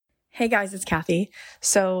Hey guys, it's Kathy.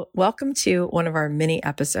 So welcome to one of our mini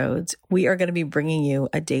episodes. We are going to be bringing you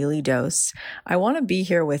a daily dose. I want to be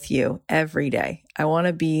here with you every day. I want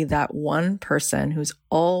to be that one person who's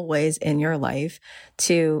always in your life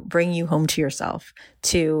to bring you home to yourself,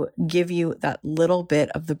 to give you that little bit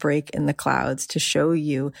of the break in the clouds, to show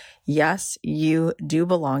you, yes, you do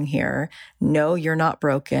belong here. No, you're not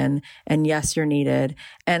broken. And yes, you're needed.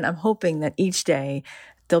 And I'm hoping that each day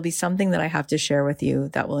there'll be something that I have to share with you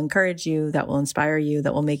that will encourage you, that will inspire you,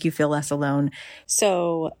 that will make you feel less alone.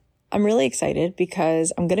 So I'm really excited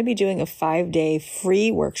because I'm going to be doing a 5-day free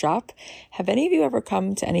workshop. Have any of you ever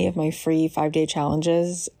come to any of my free 5-day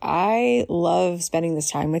challenges? I love spending this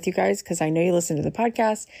time with you guys because I know you listen to the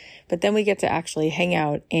podcast, but then we get to actually hang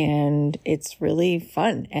out and it's really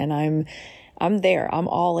fun. And I'm there. I'm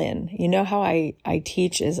all in. You know how I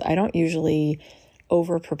teach is I don't usually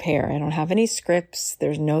over prepare. I don't have any scripts.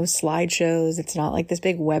 There's no slideshows. It's not like this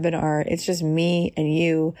big webinar. It's just me and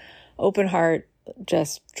you, open heart,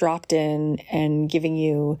 just dropped in and giving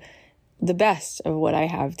you the best of what I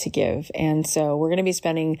have to give. And so we're going to be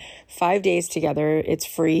spending 5 days together. It's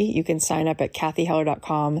free. You can sign up at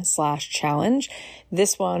kathyheller.com/challenge.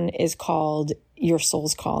 This one is called Your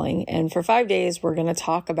Soul's Calling. And for 5 days, we're going to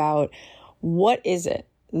talk about what is it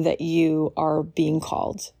that you are being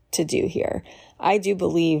called to do here. I do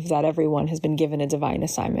believe that everyone has been given a divine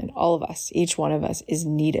assignment. All of us, each one of us is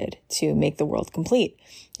needed to make the world complete.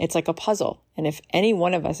 It's like a puzzle. And if any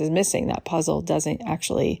one of us is missing, that puzzle doesn't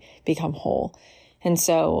actually become whole. And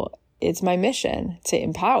so it's my mission to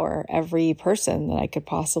empower every person that I could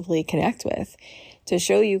possibly connect with, to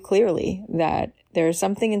show you clearly that there is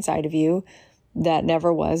something inside of you that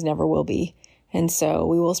never was, never will be. And so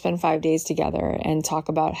we will spend 5 days together and talk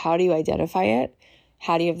about how do you identify it?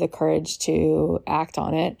 How do you have the courage to act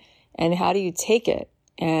on it? And how do you take it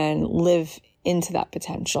and live into that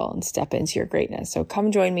potential and step into your greatness? So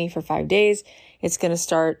come join me for 5 days. It's going to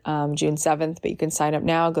start June 7th, but you can sign up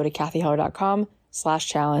now. Go to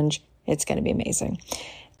kathyheller.com/challenge. It's going to be amazing.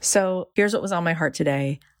 So here's what was on my heart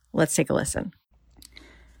today. Let's take a listen.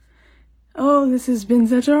 Oh, this has been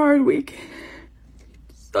such a hard week.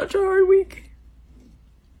 Such a hard week.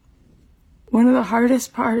 One of the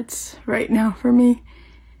hardest parts right now for me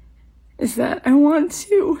is that I want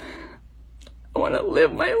to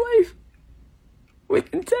live my life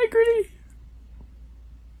with integrity.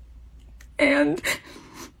 And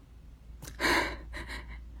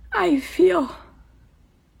I feel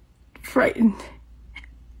frightened.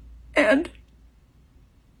 And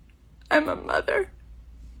I'm a mother.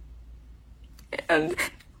 And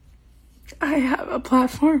I have a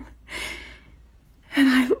platform. And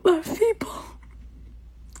I love people.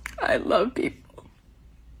 I love people.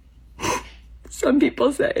 Some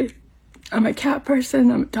people say I'm a cat person,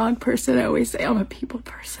 I'm a dog person. I always say I'm a people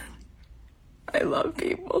person. I love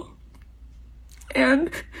people. And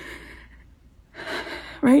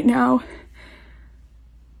right now,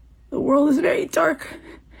 the world is very dark.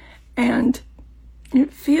 And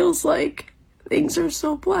it feels like things are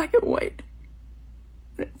so black and white.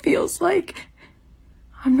 It feels like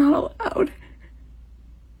I'm not allowed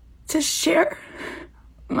to share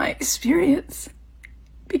my experience,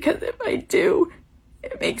 because if I do,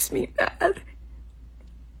 it makes me bad.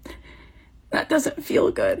 That doesn't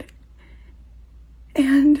feel good.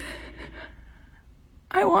 And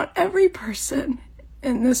I want every person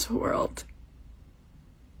in this world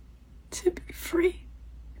to be free.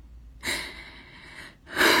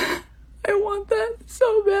 I want that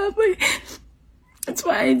so badly. That's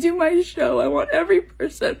why I do my show. I want every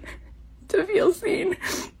person to feel seen.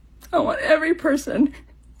 I want every person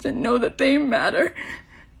to know that they matter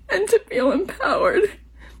and to feel empowered.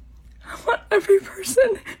 I want every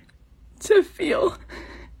person to feel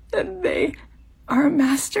that they are a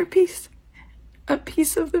masterpiece, a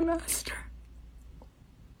piece of the master,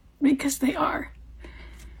 because they are.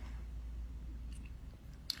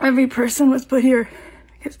 Every person was put here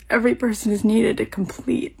because every person is needed to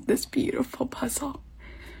complete this beautiful puzzle.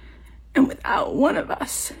 And without one of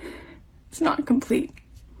us, it's not complete.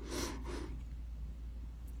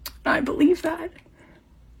 I believe that.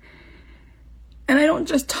 And I don't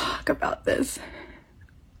just talk about this.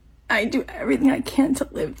 I do everything I can to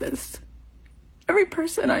live this. Every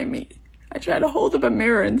person I meet, I try to hold up a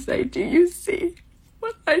mirror and say, do you see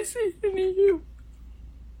what I see in you?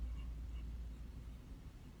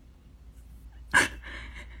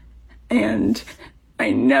 And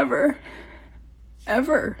I never,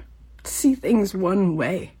 ever see things one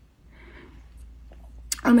way.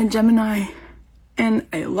 I'm a Gemini. And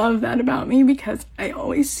I love that about me because I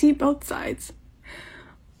always see both sides.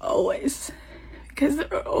 Always. Because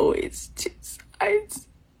there are always two sides.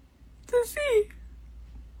 to see.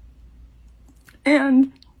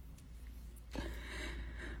 And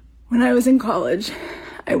when I was in college,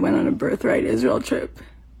 I went on a Birthright Israel trip.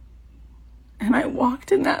 And I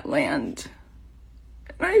walked in that land.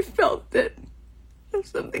 And I felt that there's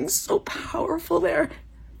something so powerful there.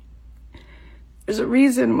 There's a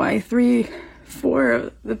reason why 3-4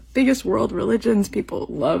 of the biggest world religions, people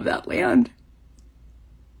love that land.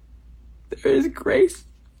 There is grace.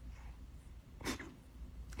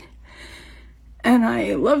 And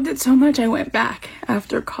I loved it so much, I went back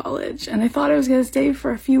after college. And I thought I was going to stay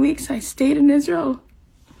for a few weeks. I stayed in Israel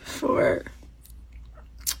for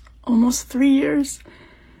almost 3 years.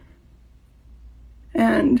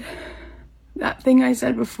 And that thing I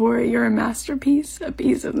said before, you're a masterpiece, a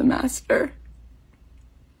piece of the master,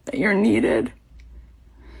 that you're needed.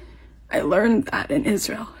 I learned that in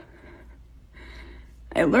Israel.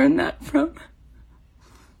 I learned that from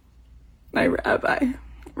my rabbi,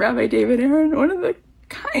 Rabbi David Aaron, one of the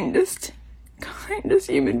kindest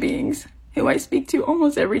human beings who I speak to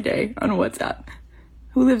almost every day on WhatsApp,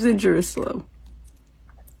 who lives in Jerusalem.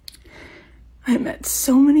 I met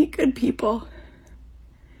so many good people.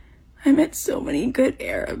 I met so many good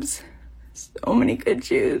Arabs, so many good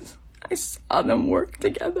Jews. I saw them work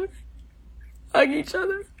together, hug each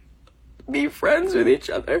other, be friends with each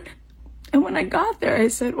other. And when I got there, I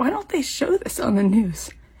said, why don't they show this on the news?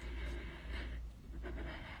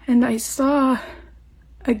 And I saw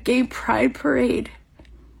a gay pride parade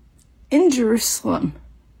in Jerusalem.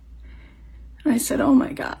 And I said, oh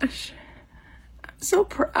my gosh, I'm so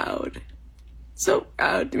proud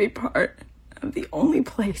to be part of the only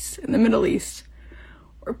place in the Middle East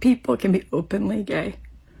where people can be openly gay.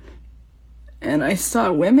 And I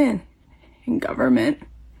saw women in government.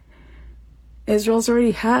 Israel's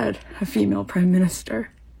already had a female prime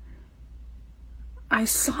minister. I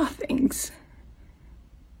saw things.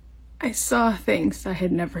 I saw things I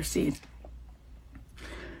had never seen.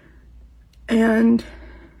 And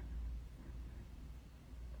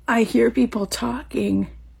I hear people talking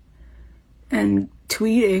and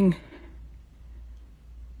tweeting,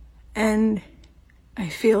 and I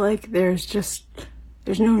feel like there's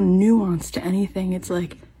no nuance to anything. It's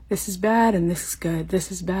like, this is bad and this is good.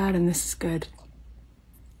 This is bad and this is good.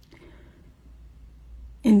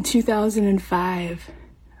 In 2005,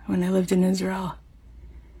 when I lived in Israel,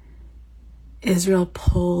 Israel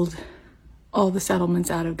pulled all the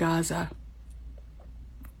settlements out of Gaza.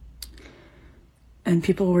 And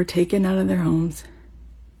people were taken out of their homes.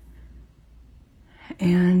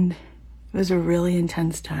 And it was a really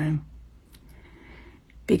intense time.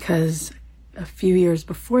 Because a few years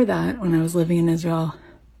before that, when I was living in Israel,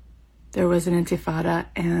 there was an intifada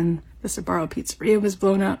and the Sbarro pizzeria was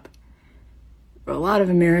blown up. There were a lot of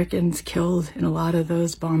Americans killed in a lot of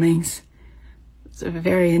those bombings. It was a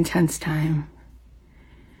very intense time.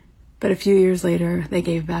 But a few years later, they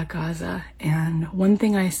gave back Gaza. And one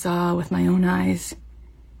thing I saw with my own eyes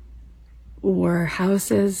were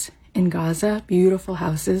houses in Gaza, beautiful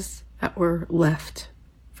houses that were left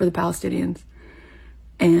for the Palestinians,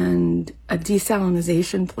 and a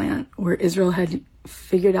desalinization plant where Israel had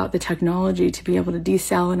figured out the technology to be able to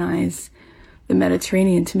desalinize the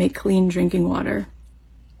Mediterranean to make clean drinking water.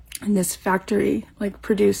 And this factory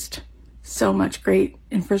produced so much great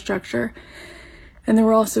infrastructure. And there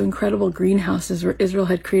were also incredible greenhouses where Israel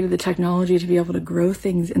had created the technology to be able to grow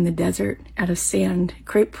things in the desert out of sand,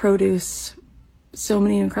 create produce, so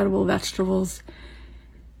many incredible vegetables.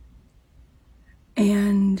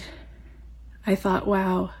 And I thought,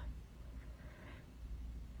 wow,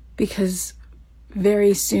 because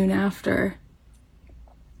very soon after,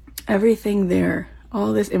 everything there,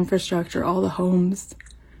 all this infrastructure, all the homes,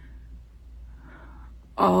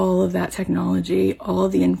 all of that technology, all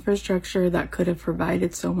of the infrastructure that could have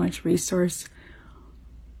provided so much resource,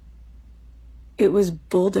 it was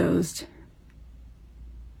bulldozed.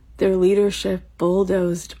 Their leadership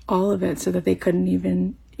bulldozed all of it so that they couldn't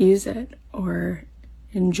even use it or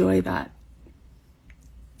enjoy that.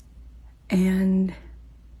 And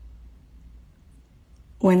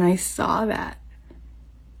when I saw that,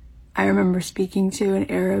 I remember speaking to an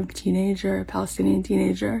Arab teenager, a Palestinian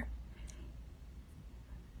teenager,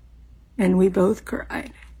 and we both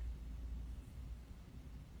cried.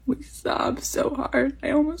 We sobbed so hard,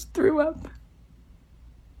 I almost threw up.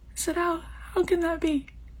 I said, how can that be?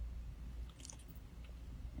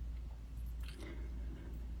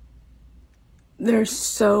 There's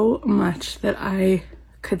so much that I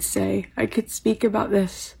could say. I could speak about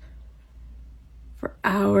this for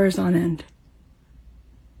hours on end.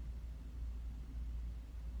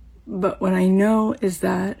 But what I know is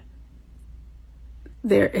that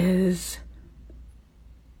there is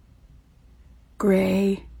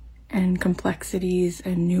gray and complexities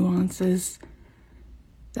and nuances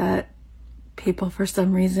that people, for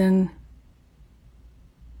some reason,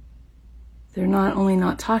 they're not only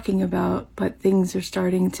not talking about, but things are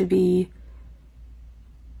starting to be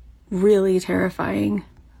really terrifying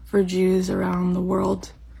for Jews around the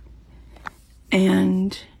world.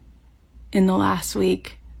 And in the last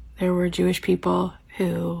week, there were Jewish people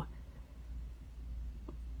who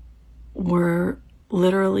were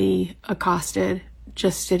literally accosted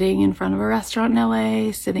just sitting in front of a restaurant in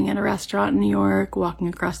LA, sitting at a restaurant in New York, walking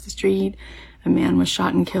across the street. A man was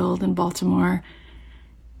shot and killed in Baltimore.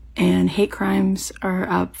 And hate crimes are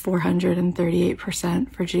up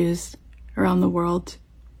 438% for Jews around the world.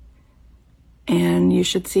 And you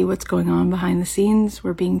should see what's going on behind the scenes.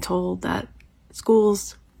 We're being told that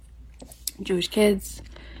schools, Jewish kids,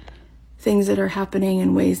 things that are happening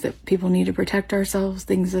in ways that people need to protect ourselves,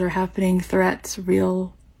 things that are happening, threats,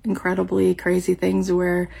 real, incredibly crazy things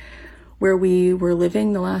where we were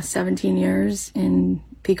living the last 17 years in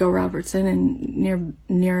Pico Robertson and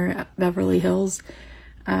near Beverly Hills.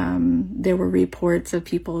 There were reports of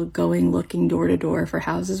people going looking door to door for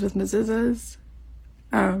houses with mezuzahs,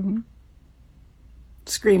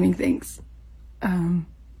 screaming things.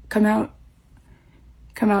 Come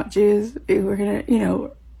out, Jews. We're gonna,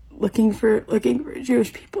 looking for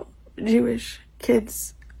Jewish people, Jewish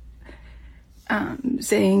kids,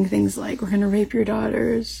 saying things like, we're gonna rape your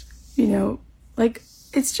daughters,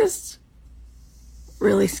 it's just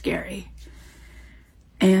really scary.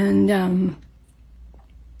 And,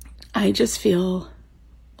 I just feel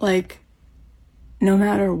like no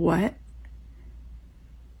matter what,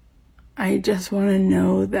 I just want to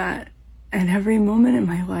know that at every moment in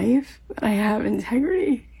my life that I have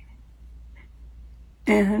integrity.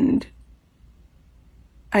 And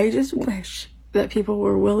I just wish that people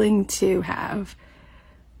were willing to have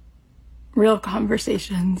real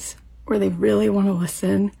conversations where they really want to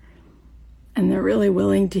listen and they're really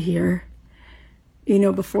willing to hear.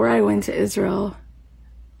 Before I went to Israel,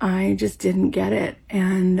 I just didn't get it.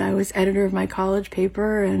 And I was editor of my college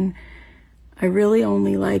paper, and I really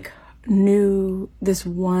only knew this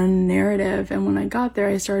one narrative. And when I got there,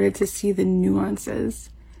 I started to see the nuances.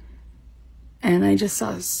 And I just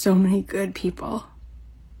saw so many good people.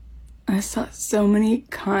 I saw so many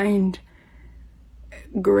kind,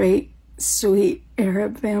 great, sweet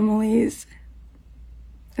Arab families.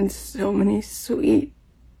 And so many sweet,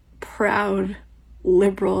 proud,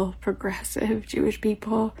 liberal, progressive Jewish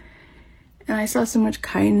people. And I saw so much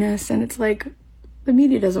kindness, and it's like the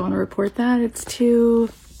media doesn't want to report that. It's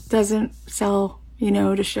doesn't sell,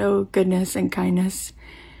 to show goodness and kindness.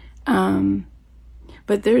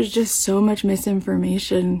 But there's just so much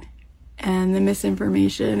misinformation, and the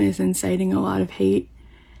misinformation is inciting a lot of hate.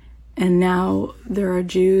 And now there are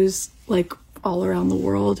Jews all around the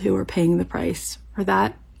world who are paying the price for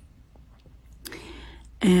that.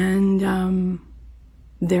 And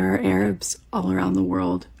there are Arabs all around the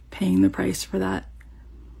world paying the price for that.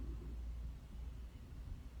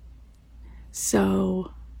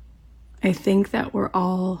 So I think that we're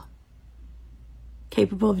all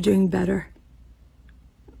capable of doing better.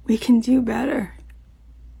 We can do better.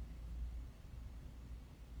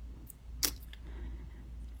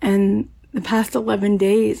 And the past 11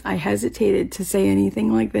 days, I hesitated to say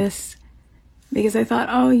anything like this because I thought,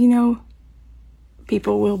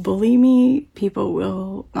 people will bully me, people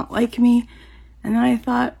will not like me. And then I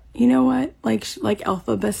thought, you know what? Like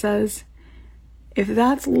Elphaba says, if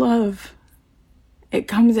that's love, it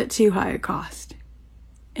comes at too high a cost.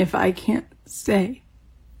 If I can't say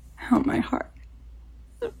how my heart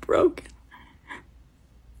is broken,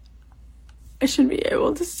 I should be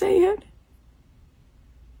able to say it.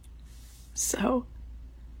 So,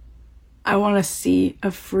 I want to see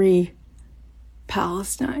a free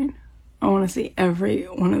Palestine. I want to see every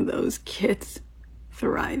one of those kids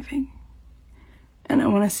thriving. And I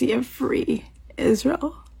want to see a free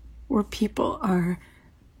Israel where people are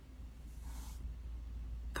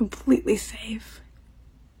completely safe.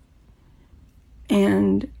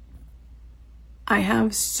 And I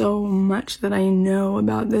have so much that I know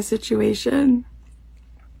about this situation,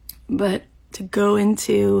 but to go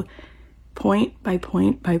into point by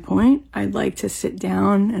point by point, I'd like to sit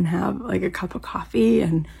down and have a cup of coffee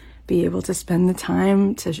and be able to spend the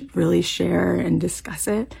time to really share and discuss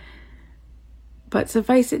it. But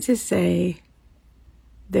suffice it to say,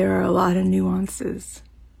 there are a lot of nuances.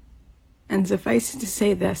 And suffice it to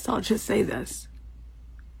say this, I'll just say this.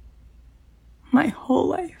 My whole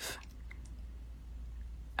life,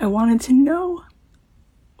 I wanted to know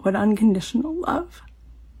what unconditional love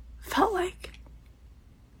felt like.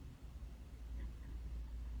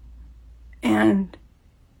 And And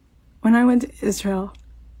when I went to Israel,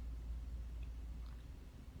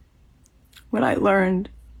 what I learned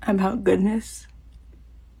about goodness,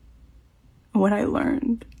 what I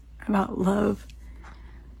learned about love,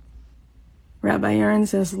 Rabbi Aaron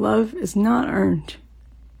says love is not earned.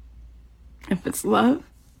 If it's love,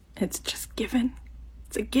 it's just given.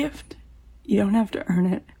 It's a gift. You don't have to earn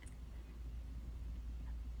it.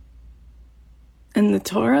 And the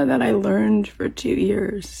Torah that I learned for 2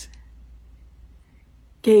 years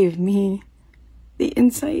gave me the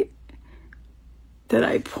insight that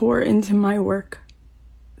I pour into my work,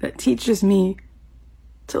 that teaches me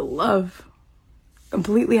to love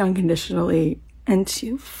completely unconditionally and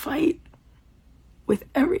to fight with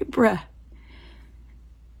every breath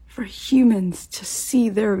for humans to see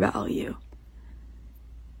their value.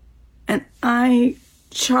 And I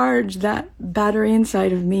charged that battery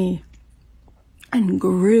inside of me and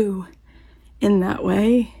grew in that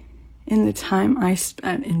way in the time I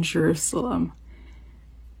spent in Jerusalem.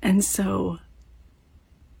 And so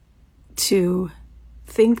to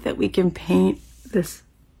think that we can paint this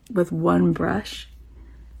with one brush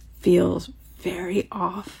feels very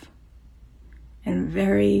off and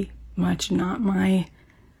very much not my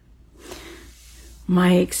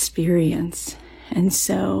experience. And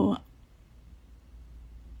so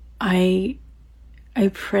I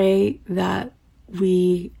pray that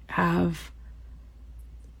we have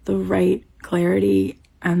the right clarity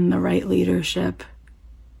and the right leadership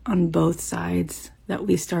on both sides, that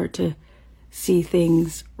we start to see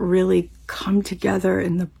things really come together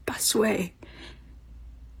in the best way.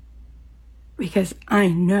 Because I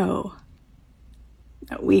know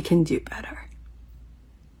that we can do better.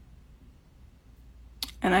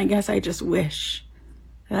 And I guess I just wish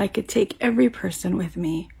that I could take every person with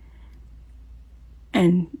me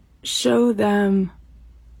and show them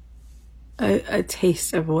a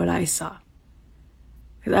taste of what I saw.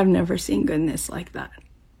 Because I've never seen goodness like that.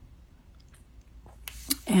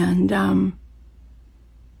 And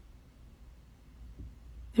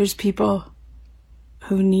there's people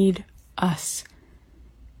who need us.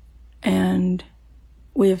 And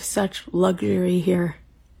we have such luxury here.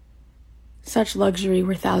 Such luxury,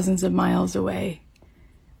 we're thousands of miles away.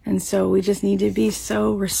 And so we just need to be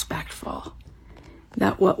so respectful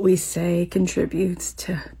that what we say contributes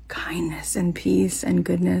to kindness and peace and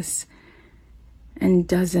goodness and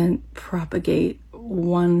doesn't propagate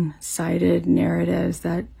one-sided narratives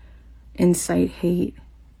that incite hate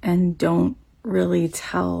and don't really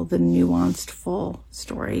tell the nuanced full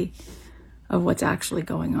story of what's actually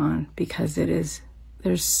going on. Because there's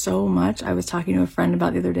so much. I was talking to a friend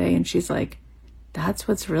about the other day and she's like, that's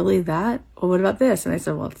what's really that? Well, what about this? And I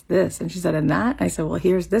said, well, it's this. And she said, and that? I said, well,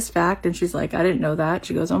 here's this fact. And she's like, I didn't know that.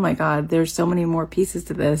 She goes, oh my God, there's so many more pieces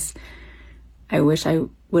to this. I wish I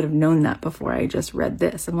would have known that before I just read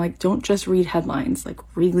this. I'm like, don't just read headlines, like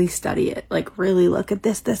really study it. Like really look at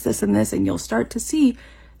this, and this, and you'll start to see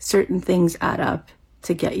certain things add up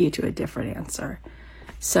to get you to a different answer.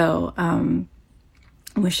 So,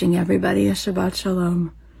 wishing everybody a Shabbat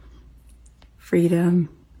Shalom, freedom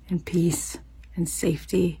and peace and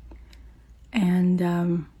safety.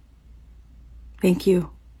 And thank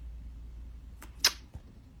you.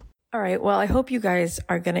 All right. Well, I hope you guys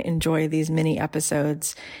are going to enjoy these mini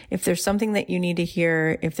episodes. If there's something that you need to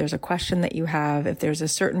hear, if there's a question that you have, if there's a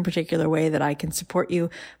certain particular way that I can support you,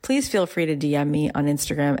 please feel free to DM me on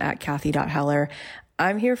Instagram at Kathy.Heller.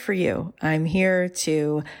 I'm here for you. I'm here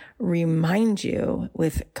to remind you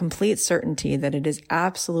with complete certainty that it is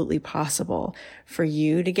absolutely possible for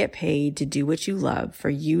you to get paid to do what you love,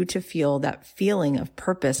 for you to feel that feeling of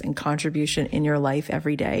purpose and contribution in your life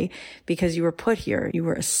every day, because you were put here, you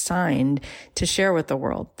were assigned to share with the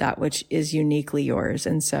world that which is uniquely yours.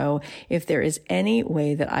 And so if there is any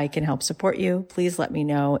way that I can help support you, please let me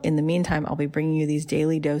know. In the meantime, I'll be bringing you these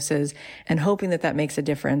daily doses and hoping that that makes a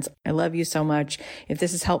difference. I love you so much. If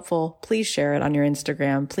this is helpful, please share it on your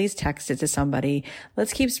Instagram. Please text it to somebody.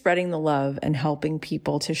 Let's keep spreading the love and helping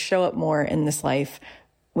people to show up more in this life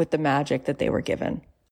with the magic that they were given.